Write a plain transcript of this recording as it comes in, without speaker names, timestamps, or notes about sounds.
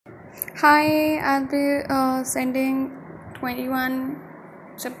Hi, I'll be sending 21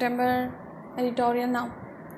 September editorial now.